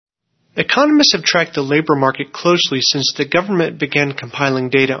Economists have tracked the labor market closely since the government began compiling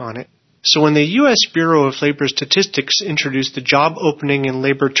data on it. So when the U.S. Bureau of Labor Statistics introduced the Job Opening and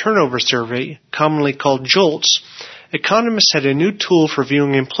Labor Turnover Survey, commonly called JOLTS, economists had a new tool for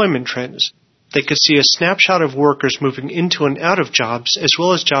viewing employment trends. They could see a snapshot of workers moving into and out of jobs, as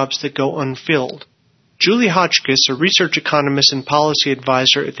well as jobs that go unfilled. Julie Hotchkiss, a research economist and policy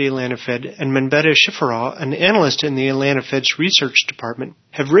advisor at the Atlanta Fed, and Menbere Shiferaw, an analyst in the Atlanta Fed's research department,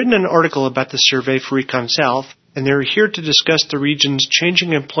 have written an article about the survey for Econ South, and they're here to discuss the region's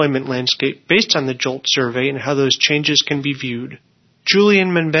changing employment landscape based on the JOLT survey and how those changes can be viewed. Julie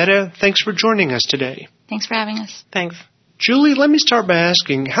and Menbere, thanks for joining us today. Thanks for having us. Thanks. Julie, let me start by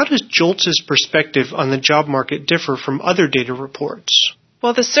asking, how does JOLTS' perspective on the job market differ from other data reports?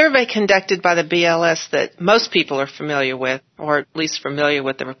 Well, the survey conducted by the BLS that most people are familiar with, or at least familiar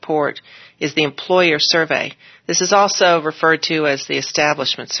with the report, is the employer survey. This is also referred to as the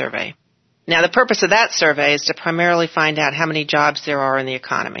establishment survey. Now, the purpose of that survey is to primarily find out how many jobs there are in the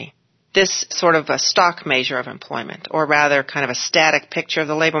economy. This sort of a stock measure of employment, or rather kind of a static picture of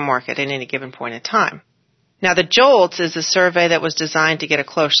the labor market at any given point in time. Now, the JOLTS is a survey that was designed to get a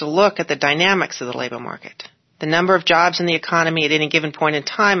closer look at the dynamics of the labor market. The number of jobs in the economy at any given point in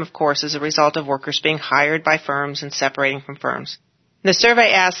time, of course, is a result of workers being hired by firms and separating from firms. The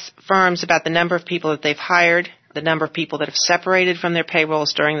survey asks firms about the number of people that they've hired, the number of people that have separated from their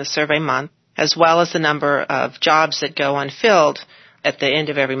payrolls during the survey month, as well as the number of jobs that go unfilled at the end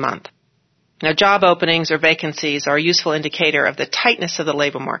of every month. Now, job openings or vacancies are a useful indicator of the tightness of the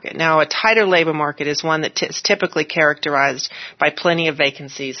labor market. Now, a tighter labor market is one that is typically characterized by plenty of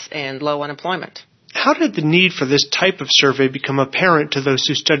vacancies and low unemployment. How did the need for this type of survey become apparent to those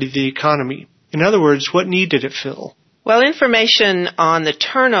who study the economy? In other words, what need did it fill? Well, information on the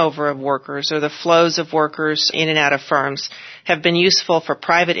turnover of workers or the flows of workers in and out of firms have been useful for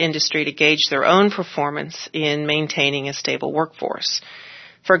private industry to gauge their own performance in maintaining a stable workforce.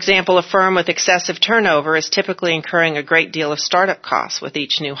 For example, a firm with excessive turnover is typically incurring a great deal of startup costs with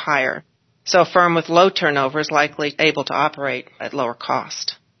each new hire. So a firm with low turnover is likely able to operate at lower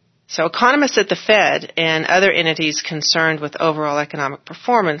cost. So economists at the Fed and other entities concerned with overall economic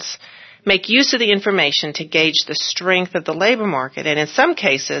performance make use of the information to gauge the strength of the labor market and in some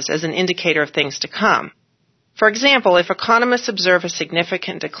cases as an indicator of things to come. For example, if economists observe a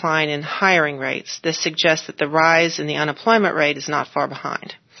significant decline in hiring rates, this suggests that the rise in the unemployment rate is not far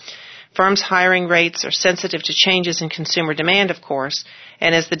behind. Firms' hiring rates are sensitive to changes in consumer demand, of course,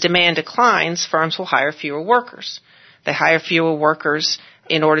 and as the demand declines, firms will hire fewer workers. They hire fewer workers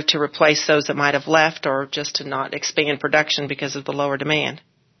in order to replace those that might have left or just to not expand production because of the lower demand.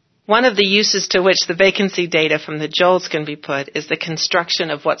 One of the uses to which the vacancy data from the JOLTS can be put is the construction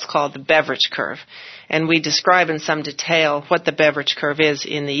of what's called the Beveridge curve. And we describe in some detail what the Beveridge curve is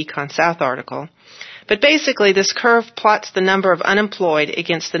in the Econ South article. But basically, this curve plots the number of unemployed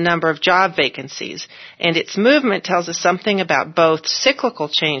against the number of job vacancies, and its movement tells us something about both cyclical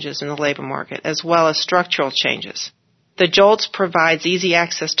changes in the labor market as well as structural changes. The JOLTS provides easy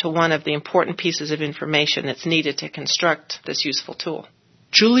access to one of the important pieces of information that's needed to construct this useful tool.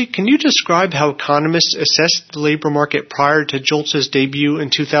 Julie, can you describe how economists assessed the labor market prior to JOLTS' debut in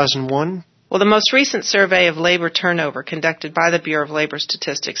 2001? Well, the most recent survey of labor turnover conducted by the Bureau of Labor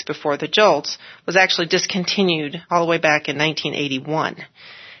Statistics before the JOLTS was actually discontinued all the way back in 1981.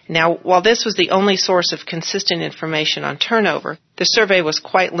 Now, while this was the only source of consistent information on turnover, the survey was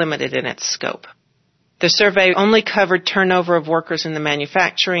quite limited in its scope. The survey only covered turnover of workers in the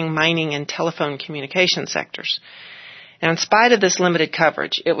manufacturing, mining, and telephone communication sectors. Now, in spite of this limited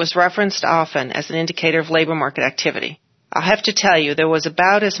coverage, it was referenced often as an indicator of labor market activity. I'll have to tell you, there was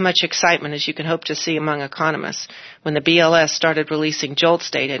about as much excitement as you can hope to see among economists when the BLS started releasing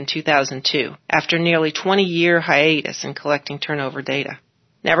JOLTS data in 2002, after nearly 20-year hiatus in collecting turnover data.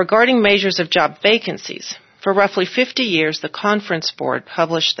 Now, regarding measures of job vacancies, for roughly 50 years, the Conference Board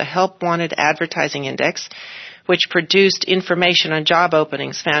published the Help Wanted Advertising Index, which produced information on job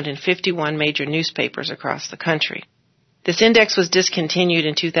openings found in 51 major newspapers across the country. This index was discontinued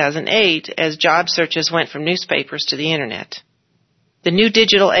in 2008 as job searches went from newspapers to the Internet. The new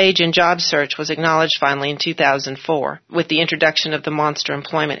digital age in job search was acknowledged finally in 2004 with the introduction of the Monster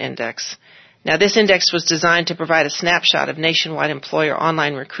Employment Index. Now, this index was designed to provide a snapshot of nationwide employer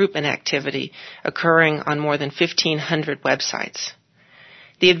online recruitment activity occurring on more than 1,500 websites.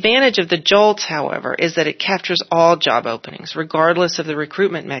 The advantage of the JOLTS, however, is that it captures all job openings, regardless of the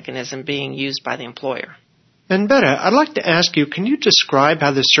recruitment mechanism being used by the employer. Menbere, I'd like to ask you, can you describe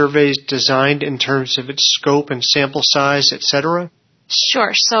how the survey is designed in terms of its scope and sample size, etc.?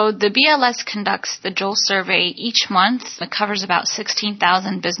 Sure. So the BLS conducts the JOLTS survey each month. It covers about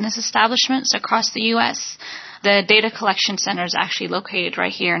 16,000 business establishments across the U.S. The data collection center is actually located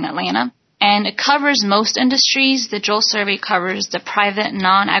right here in Atlanta. And it covers most industries. The JOLTS survey covers the private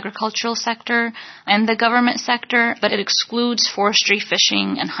non-agricultural sector and the government sector, but it excludes forestry,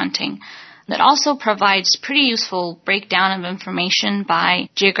 fishing, and hunting. It also provides pretty useful breakdown of information by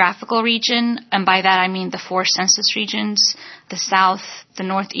geographical region, and by that I mean the 4 census regions, the South, the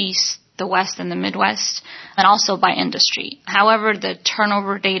Northeast, the West, and the Midwest, and also by industry. However, the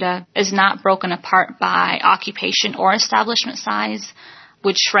turnover data is not broken apart by occupation or establishment size,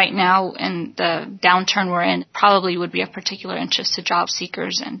 which right now in the downturn we're in probably would be of particular interest to job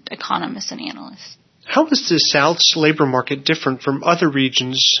seekers and economists and analysts. How is the South's labor market different from other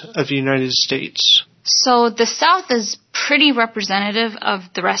regions of the United States? So the South is pretty representative of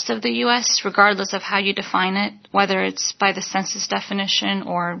the rest of the U.S., regardless of how you define it, whether it's by the census definition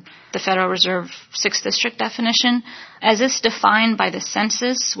or the Federal Reserve 6th District definition. As it's defined by the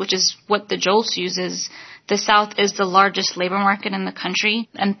census, which is what the JOLTS uses, the South is the largest labor market in the country,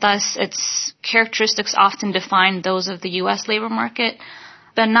 and thus its characteristics often define those of the U.S. labor market.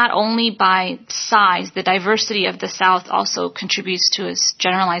 But not only by size, the diversity of the South also contributes to its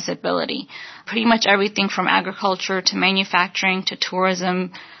generalizability. Pretty much everything from agriculture to manufacturing to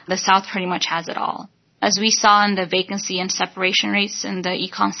tourism, the South pretty much has it all. As we saw in the vacancy and separation rates in the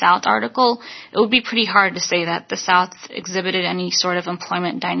Econ South article, it would be pretty hard to say that the South exhibited any sort of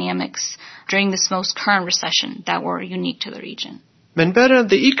employment dynamics during this most current recession that were unique to the region. Menbere,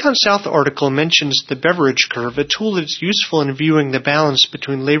 the Econ South article mentions the beverage curve, a tool that's useful in viewing the balance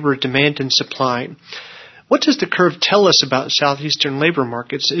between labor demand and supply. What does the curve tell us about southeastern labor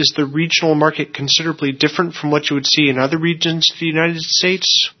markets? Is the regional market considerably different from what you would see in other regions of the United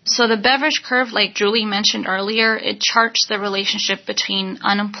States? So the beverage curve, like Julie mentioned earlier, it charts the relationship between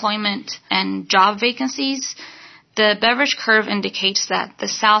unemployment and job vacancies. The beverage curve indicates that the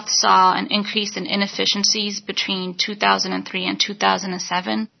South saw an increase in inefficiencies between 2003 and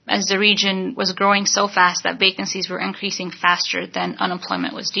 2007 as the region was growing so fast that vacancies were increasing faster than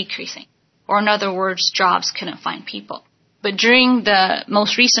unemployment was decreasing. Or in other words, jobs couldn't find people. But during the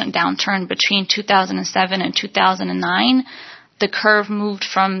most recent downturn between 2007 and 2009, the curve moved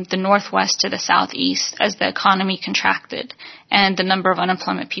from the northwest to the southeast as the economy contracted and the number of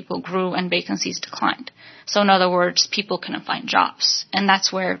unemployment people grew and vacancies declined. So in other words, people couldn't find jobs. And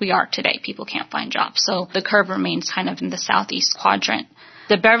that's where we are today. People can't find jobs. So the curve remains kind of in the southeast quadrant.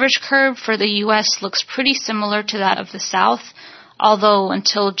 The beverage curve for the U.S. looks pretty similar to that of the South, although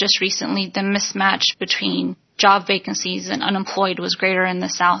until just recently, the mismatch between job vacancies and unemployed was greater in the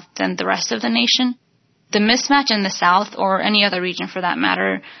South than the rest of the nation. The mismatch in the South, or any other region for that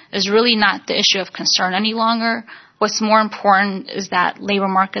matter, is really not the issue of concern any longer. What's more important is that labor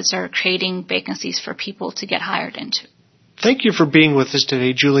markets are creating vacancies for people to get hired into. Thank you for being with us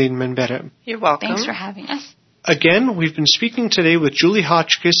today, Julie and Menbere. You're welcome. Thanks for having us. Again, we've been speaking today with Julie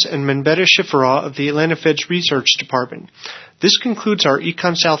Hotchkiss and Menbere Shiferaw of the Atlanta Fed's Research Department. This concludes our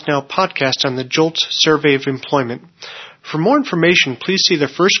Econ South Now podcast on the JOLTS Survey of Employment. For more information, please see the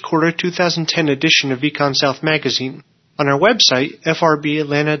first quarter 2010 edition of Econ South magazine. On our website,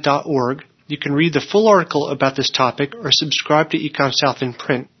 frbatlanta.org, you can read the full article about this topic or subscribe to Econ South in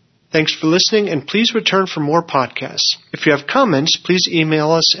print. Thanks for listening, and please return for more podcasts. If you have comments, please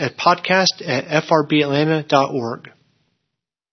email us at podcast@frbatlanta.org.